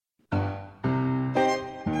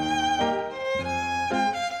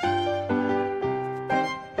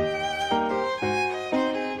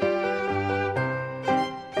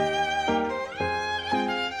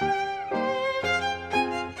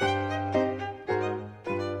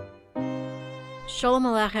Shalom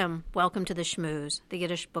Aleichem. Welcome to the Schmooze, the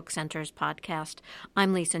Yiddish Book Center's podcast.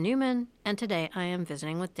 I'm Lisa Newman, and today I am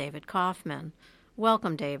visiting with David Kaufman.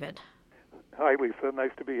 Welcome, David. Hi, Lisa.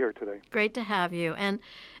 Nice to be here today. Great to have you. And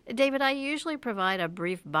David, I usually provide a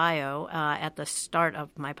brief bio at the start of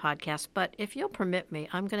my podcast, but if you'll permit me,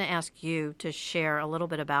 I'm going to ask you to share a little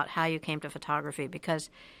bit about how you came to photography,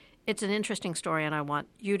 because it's an interesting story and I want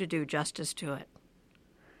you to do justice to it.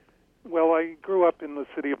 Well, I grew up in the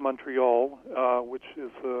city of Montreal, which is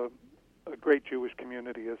a great Jewish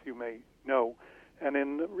community, as you may know. And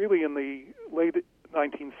in the late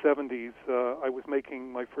 1970s, I was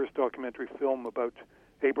making my first documentary film about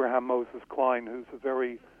Abraham Moses Klein, who's a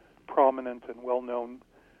very prominent and well-known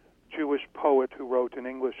Jewish poet who wrote in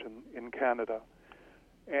English in Canada.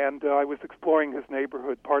 And I was exploring his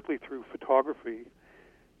neighborhood partly through photography,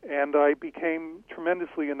 and I became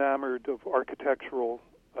tremendously enamored of architectural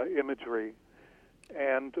imagery.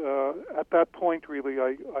 And at that point, really,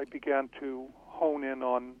 I began to hone in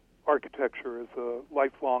on architecture as a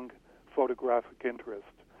lifelong photographic interest.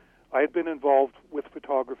 I had been involved with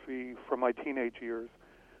photography from my teenage years,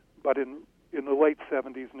 but in the late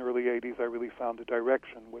 70s and early 80s, I really found a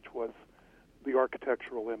direction, which was the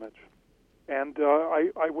architectural image. And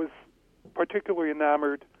I was particularly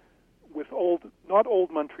enamored with not old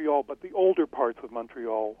Montreal, but the older parts of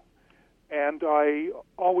Montreal. And I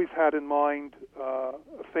always had in mind a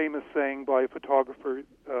famous saying by a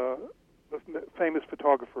famous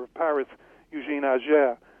photographer of Paris, Eugene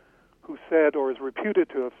Atget, who said, or is reputed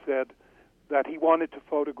to have said, that he wanted to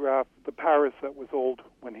photograph the Paris that was old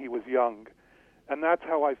when he was young. And that's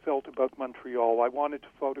how I felt about Montreal. I wanted to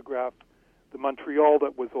photograph the Montreal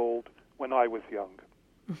that was old when I was young.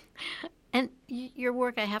 And your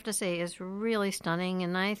work, I have to say, is really stunning,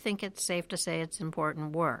 and I think it's safe to say it's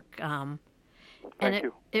important work. Thank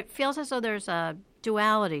you. It feels as though there's a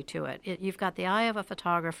duality to it. You've got the eye of a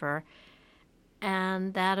photographer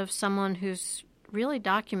and that of someone who's really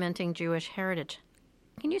documenting Jewish heritage.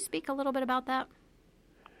 Can you speak a little bit about that?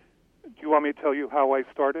 Do you want me to tell you how I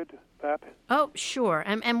started that? Oh, sure.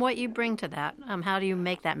 And what you bring to that. How do you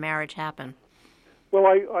make that marriage happen? Well,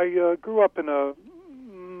 I grew up in a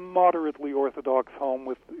moderately Orthodox home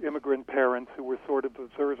with immigrant parents who were sort of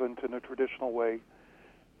observant in a traditional way.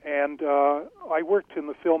 And I worked in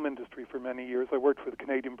the film industry for many years. I worked for the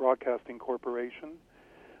Canadian Broadcasting Corporation.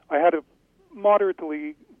 I had a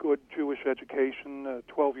moderately good Jewish education,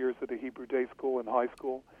 12 years at a Hebrew day school and high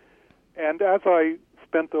school. And as I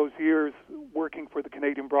spent those years working for the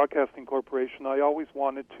Canadian Broadcasting Corporation, I always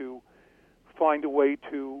wanted to find a way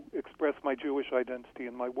to express my Jewish identity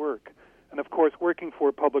in my work. And of course, working for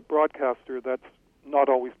a public broadcaster, that's not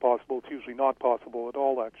always possible. It's usually not possible at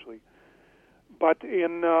all, actually. But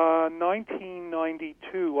in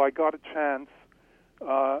 1992, I got a chance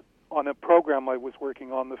on a program I was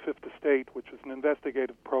working on, The Fifth Estate, which is an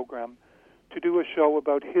investigative program, to do a show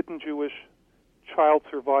about hidden Jewish child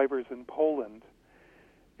survivors in Poland.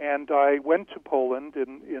 And I went to Poland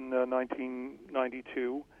in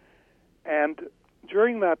 1992, and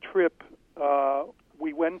during that trip,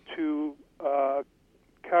 we went to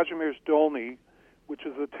Kazimierz Dolny, which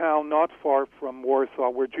is a town not far from Warsaw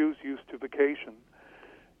where Jews used to vacation.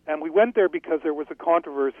 And we went there because there was a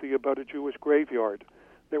controversy about a Jewish graveyard.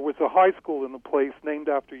 There was a high school in the place named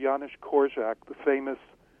after Janusz Korczak, the famous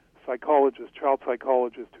psychologist, child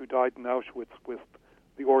psychologist who died in Auschwitz with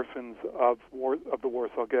the orphans of the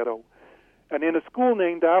Warsaw Ghetto. And in a school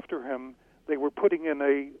named after him, they were putting in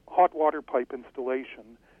a hot water pipe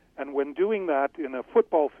installation. And when doing that in a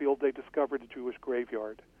football field, they discovered a Jewish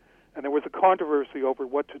graveyard. And there was a controversy over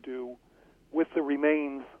what to do with the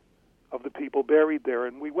remains of the people buried there.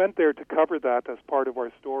 And we went there to cover that as part of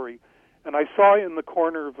our story. And I saw in the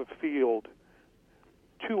corner of a field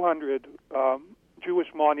 200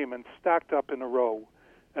 Jewish monuments stacked up in a row.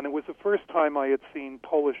 And it was the first time I had seen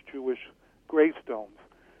Polish Jewish gravestones.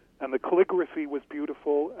 And the calligraphy was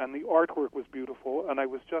beautiful, and the artwork was beautiful, and I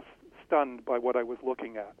was just stunned by what I was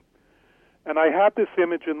looking at. And I had this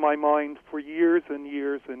image in my mind for years and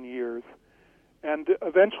years and years. And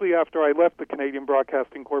eventually, after I left the Canadian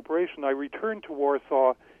Broadcasting Corporation, I returned to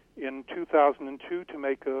Warsaw in 2002 to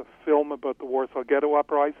make a film about the Warsaw Ghetto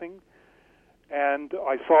Uprising. And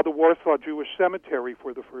I saw the Warsaw Jewish Cemetery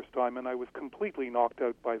for the first time, and I was completely knocked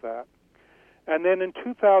out by that. And then in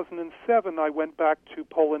 2007, I went back to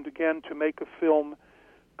Poland again to make a film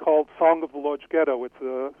called Song of the Lodz Ghetto. It's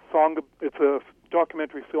a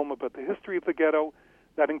documentary film about the history of the ghetto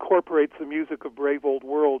that incorporates the music of Brave Old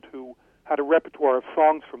World, who had a repertoire of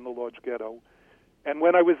songs from the Lodz Ghetto. And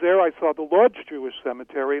when I was there, I saw the Lodz Jewish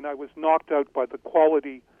Cemetery, and I was knocked out by the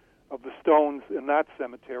quality of the stones in that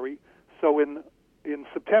cemetery. So in in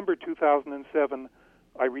September 2007,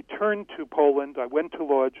 I returned to Poland. I went to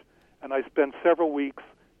Łódź, and I spent several weeks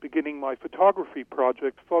beginning my photography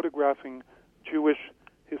project, photographing Jewish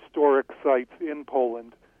historic sites in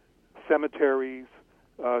Poland, cemeteries,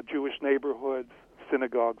 Jewish neighborhoods,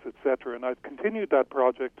 synagogues, etc. And I've continued that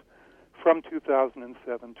project from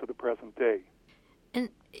 2007 to the present day.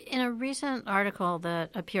 In a recent article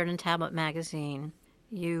that appeared in Tablet magazine,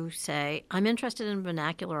 you say, I'm interested in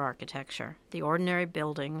vernacular architecture, the ordinary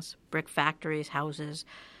buildings, brick factories, houses,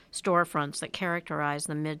 storefronts that characterize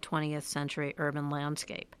the mid-20th century urban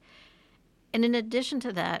landscape. And in addition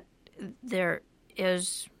to that, there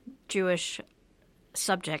is Jewish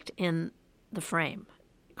subject in the frame,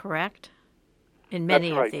 correct? In many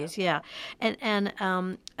That's right. of these, yeah. And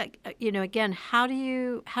again, how do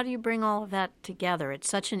you bring all of that together? It's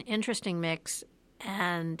such an interesting mix,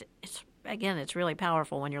 and it's really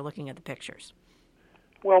powerful when you're looking at the pictures.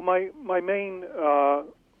 Well, my main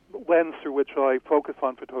lens through which I focus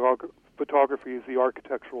on photography is the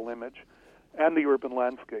architectural image and the urban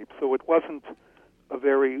landscape. So it wasn't a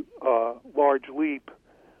very large leap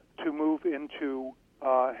to move into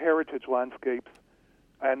heritage landscapes,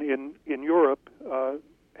 and in Europe,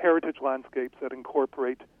 heritage landscapes that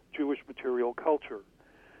incorporate Jewish material culture.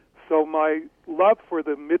 So my love for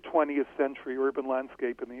the mid-20th century urban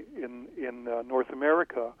landscape in North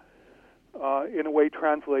America, in a way,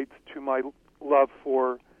 translates to my love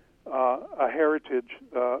for a heritage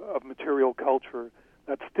of material culture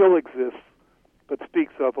that still exists, but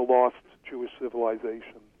speaks of a lost Jewish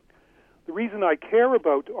civilization. The reason I care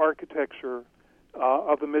about architecture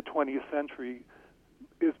of the mid-20th century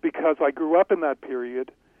is because I grew up in that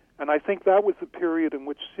period, and I think that was the period in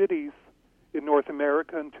which cities in North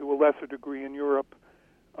America and to a lesser degree in Europe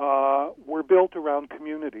were built around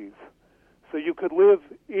communities. So you could live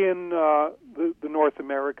in the North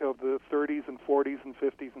America of the 30s and 40s and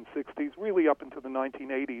 50s and 60s, really up into the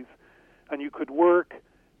 1980s, and you could work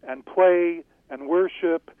and play and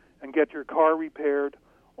worship and get your car repaired,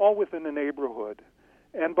 all within a neighborhood.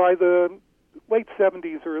 And by the late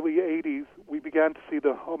 70s, early 80s, we began to see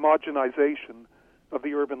the homogenization of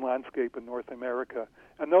the urban landscape in North America,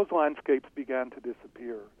 and those landscapes began to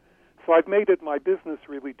disappear. So I've made it my business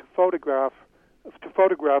really to photograph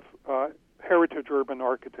heritage urban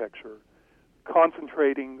architecture,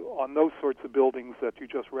 concentrating on those sorts of buildings that you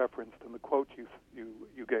just referenced in the quote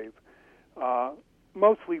you gave,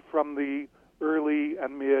 mostly from the early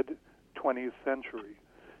and mid 20th century.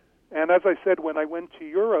 And as I said, when I went to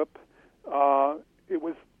Europe, it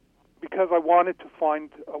was because I wanted to find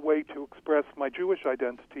a way to express my Jewish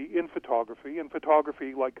identity in photography. And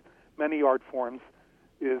photography, like many art forms,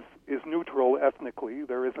 is neutral ethnically.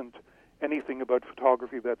 There isn't anything about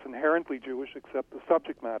photography that's inherently Jewish except the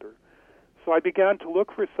subject matter. So I began to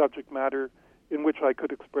look for subject matter in which I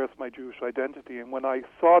could express my Jewish identity. And when I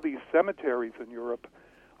saw these cemeteries in Europe,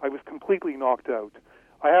 I was completely knocked out.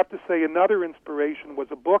 I have to say another inspiration was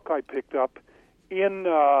a book I picked up in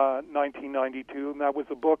 1992, and that was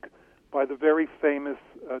a book by the very famous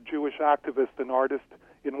Jewish activist and artist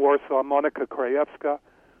in Warsaw, Monika Krajewska,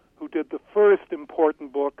 who did the first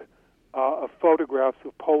important book of photographs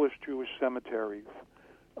of Polish Jewish cemeteries.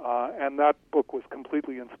 And that book was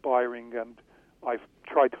completely inspiring, and I've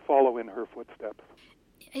tried to follow in her footsteps.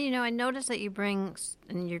 I noticed that you bring,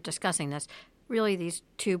 and you're discussing this, really these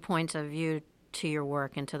 2 points of view to your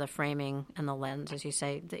work and to the framing and the lens, as you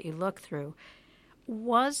say, that you look through.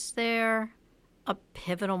 Was there a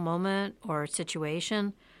pivotal moment or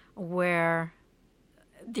situation where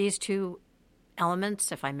these two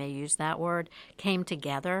elements, if I may use that word, came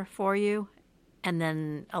together for you and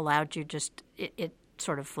then allowed you it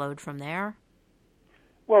sort of flowed from there?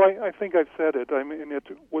 Well, I think I've said it. I mean, it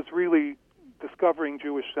was really discovering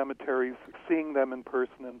Jewish cemeteries, seeing them in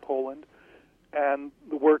person in Poland, and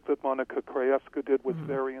the work that Monika Krajewska did was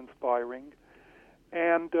very inspiring.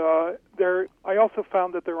 And I also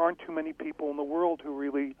found that there aren't too many people in the world who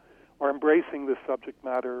really are embracing this subject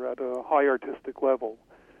matter at a high artistic level.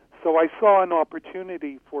 So I saw an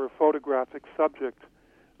opportunity for a photographic subject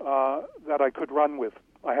that I could run with.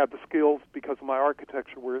 I had the skills, because of my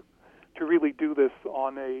architecture work, to really do this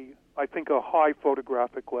on a high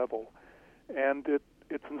photographic level. And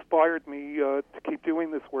it's inspired me to keep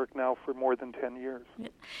doing this work now for more than 10 years.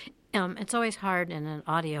 It's always hard in an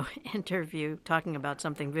audio interview talking about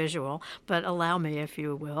something visual, but allow me, if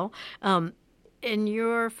you will. In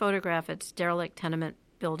your photograph, it's derelict tenement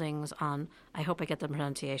buildings on, I hope I get the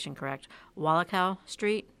pronunciation correct, Wolokow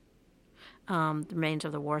Street, the remains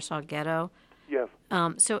of the Warsaw Ghetto. Yes.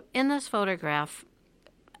 So in this photograph,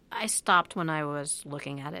 I stopped when I was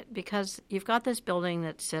looking at it because you've got this building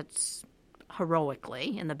that sits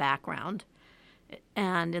heroically in the background.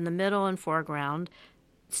 And in the middle and foreground,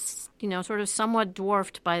 sort of somewhat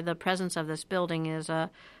dwarfed by the presence of this building, is a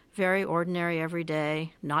very ordinary,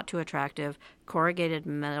 everyday, not too attractive, corrugated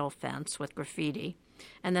metal fence with graffiti.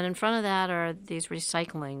 And then in front of that are these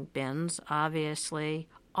recycling bins, obviously.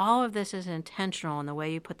 All of this is intentional in the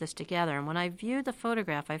way you put this together. And when I viewed the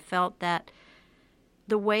photograph, I felt that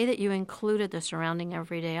the way that you included the surrounding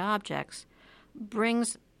everyday objects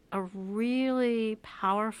brings a really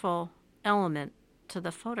powerful element to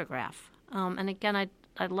the photograph. And again,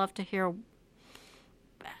 I'd love to hear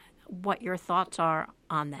what your thoughts are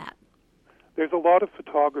on that. There's a lot of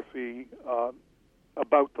photography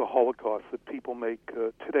about the Holocaust that people make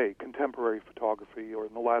today, contemporary photography, or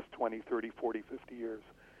in the last 20, 30, 40, 50 years.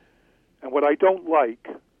 And what I don't like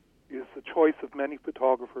is the choice of many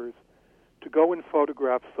photographers to go and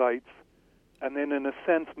photograph sites and then, in a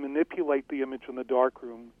sense, manipulate the image in the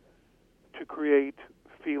darkroom to create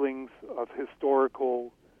feelings of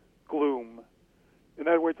historical gloom. In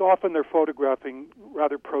other words, often they're photographing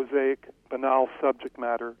rather prosaic, banal subject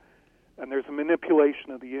matter, and there's a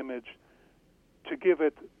manipulation of the image to give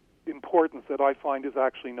it importance that I find is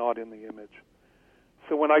actually not in the image.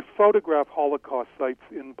 So when I photograph Holocaust sites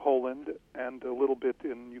in Poland and a little bit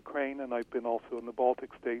in Ukraine, and I've been also in the Baltic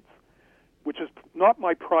states, which is not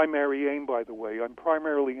my primary aim, by the way. I'm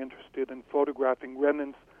primarily interested in photographing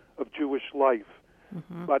remnants of Jewish life.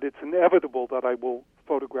 Mm-hmm. But it's inevitable that I will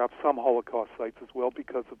photograph some Holocaust sites as well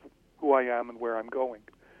because of who I am and where I'm going.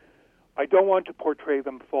 I don't want to portray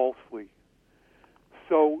them falsely.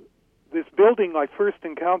 So this building I first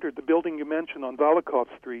encountered, the building you mentioned on Valikov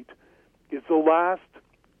Street, is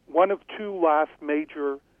one of two last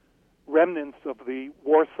major remnants of the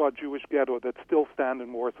Warsaw Jewish ghetto that still stand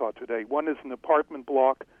in Warsaw today. One is an apartment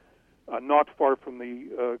block not far from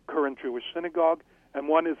the current Jewish synagogue, and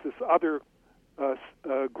one is this other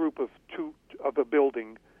group of a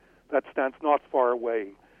building that stands not far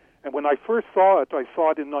away. And when I first saw it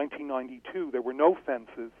in 1992. There were no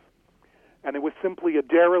fences, and it was simply a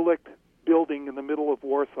derelict building in the middle of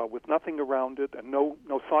Warsaw with nothing around it and no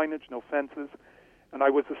signage, no fences. And I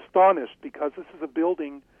was astonished because this is a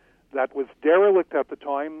building that was derelict at the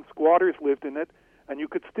time. Squatters lived in it, and you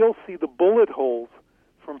could still see the bullet holes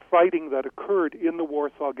from fighting that occurred in the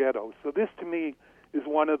Warsaw ghetto. So this, to me, is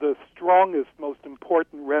one of the strongest, most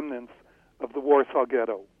important remnants of the Warsaw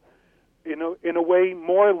ghetto. In a way,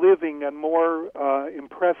 more living and more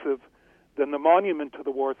impressive than the monument to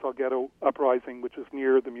the Warsaw Ghetto Uprising, which is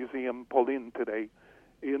near the Museum Polin today,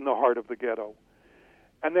 in the heart of the ghetto.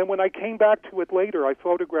 And then when I came back to it later, I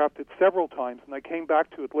photographed it several times, and I came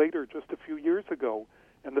back to it later just a few years ago,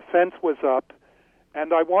 and the fence was up,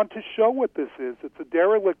 and I want to show what this is. It's a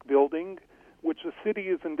derelict building which the city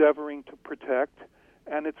is endeavoring to protect,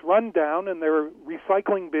 and it's run down, and there are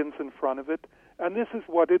recycling bins in front of it, and this is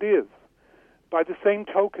what it is. By the same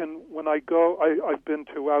token, when I've been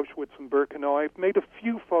to Auschwitz and Birkenau. I've made a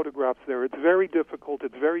few photographs there. It's very difficult.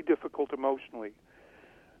 It's very difficult emotionally.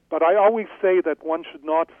 But I always say that one should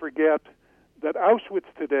not forget that Auschwitz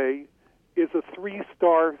today is a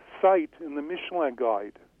 3-star site in the Michelin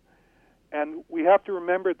Guide. And we have to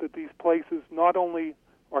remember that these places not only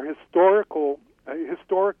are historic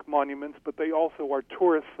monuments, but they also are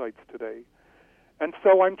tourist sites today. And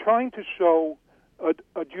so I'm trying to show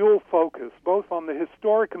a dual focus, both on the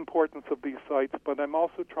historic importance of these sites, but I'm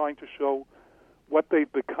also trying to show what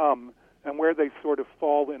they've become and where they sort of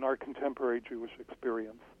fall in our contemporary Jewish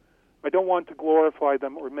experience. I don't want to glorify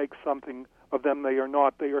them or make something of them they are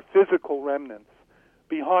not. They are physical remnants.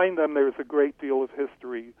 Behind them there's a great deal of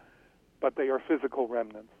history, but they are physical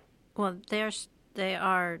remnants. Well,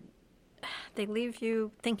 they leave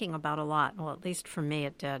you thinking about a lot. Well, at least for me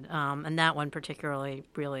it did. And that one particularly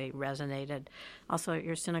really resonated. Also,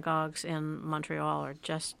 your synagogues in Montreal are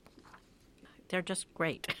they're just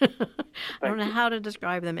great. I don't know how to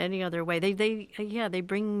describe them any other way. They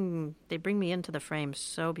bring me into the frame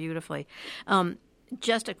so beautifully.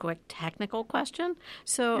 Just a quick technical question.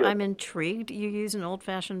 So yes. I'm intrigued. You use an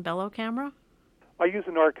old-fashioned bellow camera? I use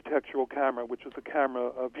an architectural camera, which is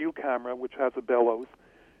a view camera, which has a bellows.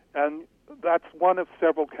 And that's one of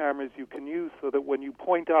several cameras you can use so that when you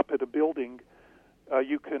point up at a building,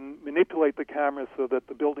 you can manipulate the camera so that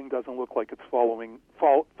the building doesn't look like it's falling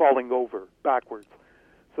over backwards.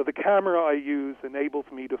 So the camera I use enables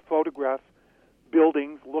me to photograph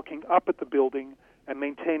buildings, looking up at the building and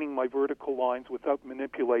maintaining my vertical lines without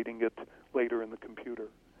manipulating it later in the computer.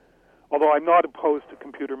 Although I'm not opposed to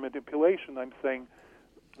computer manipulation, I'm saying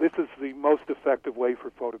this is the most effective way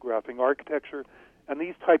for photographing architecture. And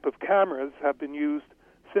these type of cameras have been used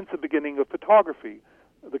since the beginning of photography.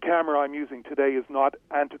 the camera I'm using today is not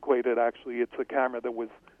antiquated, actually. It's a camera that was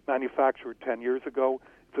manufactured 10 years ago.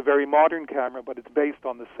 It's a very modern camera, but it's based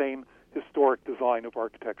on the same historic design of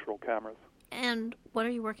architectural cameras. And what are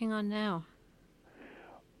you working on now?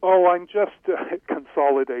 Oh, I'm just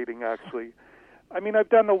consolidating, actually. I mean, I've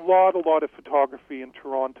done a lot of photography in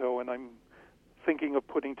Toronto, and I'm thinking of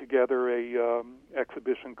putting together a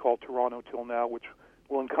exhibition called Toronto Till Now, which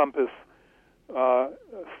will encompass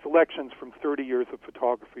selections from 30 years of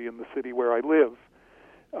photography in the city where I live.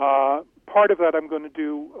 Part of that I'm going to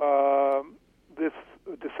do this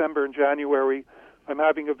December and January. I'm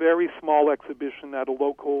having a very small exhibition at a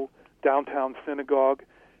local downtown synagogue,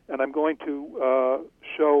 and I'm going to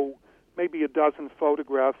show maybe a dozen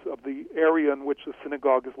photographs of the area in which the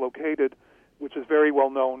synagogue is located, which is very well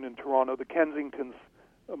known in Toronto, the Kensington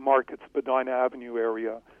Market, Spadina Avenue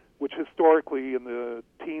area, which historically in the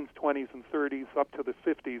teens, 20s, and 30s, up to the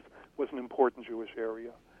 50s, was an important Jewish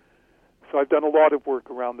area. So I've done a lot of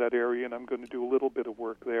work around that area, and I'm going to do a little bit of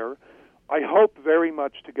work there. I hope very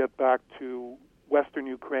much to get back to Western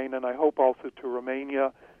Ukraine, and I hope also to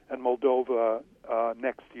Romania and Moldova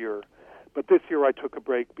next year. But this year I took a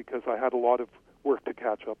break because I had a lot of work to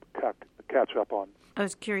catch up on. I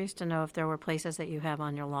was curious to know if there were places that you have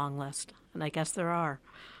on your long list, and I guess there are.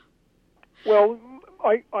 Well,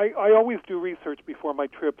 I always do research before my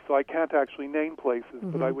trip, so I can't actually name places,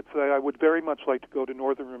 but I would say I would very much like to go to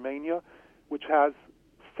northern Romania, which has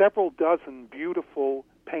several dozen beautiful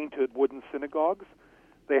painted wooden synagogues.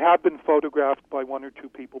 They have been photographed by one or two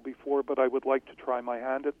people before, but I would like to try my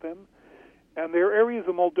hand at them. And there are areas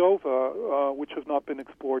of Moldova which have not been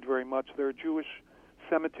explored very much. There are Jewish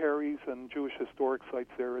cemeteries and Jewish historic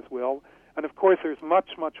sites there as well. And of course, there's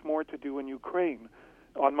much, much more to do in Ukraine.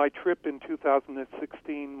 On my trip in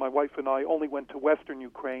 2016, my wife and I only went to western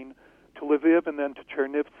Ukraine, to Lviv and then to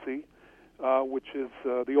Chernivtsi, which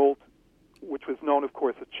was known, of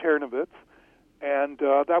course, as Chernovitz. And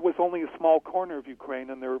that was only a small corner of Ukraine,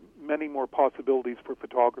 and there are many more possibilities for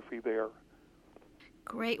photography there.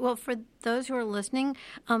 Great. Well, for those who are listening,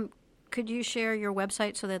 could you share your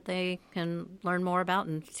website so that they can learn more about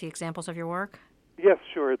and see examples of your work? Yes,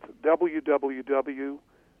 sure. It's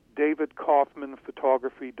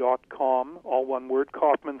www.davidkaufmanphotography.com, all one word,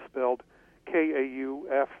 Kaufman spelled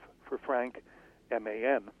K-A-U-F for Frank,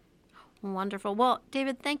 M-A-N. Wonderful. Well,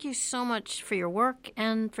 David, thank you so much for your work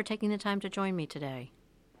and for taking the time to join me today.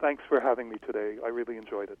 Thanks for having me today. I really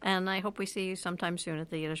enjoyed it. And I hope we see you sometime soon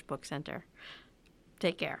at the Yiddish Book Center.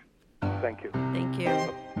 Take care. Thank you. Thank you.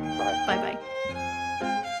 Bye. Bye-bye.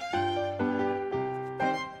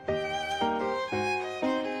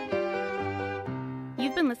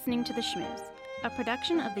 You've been listening to The Schmooze, a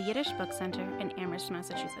production of the Yiddish Book Center in Amherst,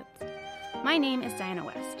 Massachusetts. My name is Diana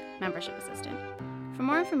West, membership assistant. For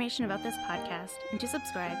more information about this podcast and to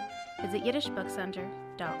subscribe, visit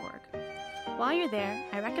yiddishbookcenter.org. While you're there,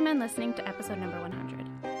 I recommend listening to episode number 100,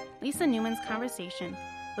 Lisa Newman's conversation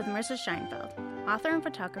with Marissa Scheinfeld, author and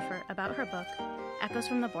photographer, about her book, Echoes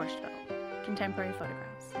from the Borscht Belt, Contemporary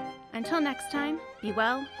Photographs. Until next time, be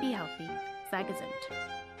well, be healthy, sei gesund.